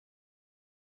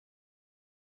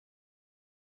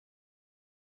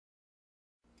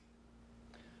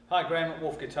Hi, Graham at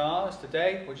Wolfe Guitars.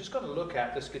 Today we're just going to look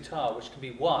at this guitar, which can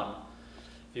be won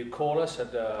if you call us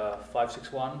at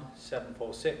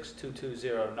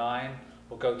 561-746-2209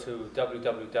 or go to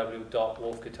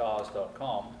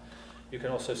www.wolfeguitars.com. You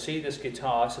can also see this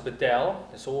guitar. It's a Bedell.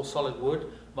 It's all solid wood,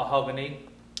 mahogany,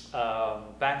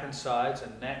 back and sides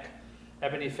and neck,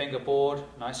 ebony fingerboard,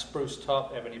 nice spruce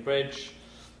top, ebony bridge,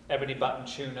 ebony button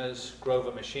tuners,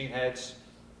 Grover machine heads.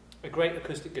 A great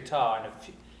acoustic guitar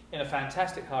in a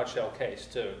fantastic hard shell case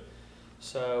too.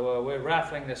 So we're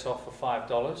raffling this off for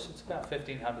 $5. It's about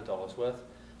 $1,500 worth.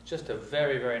 Just a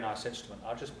very, very nice instrument.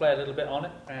 I'll just play a little bit on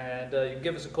it, and you can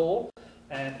give us a call,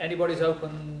 and anybody's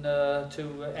open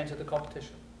to enter the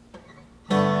competition.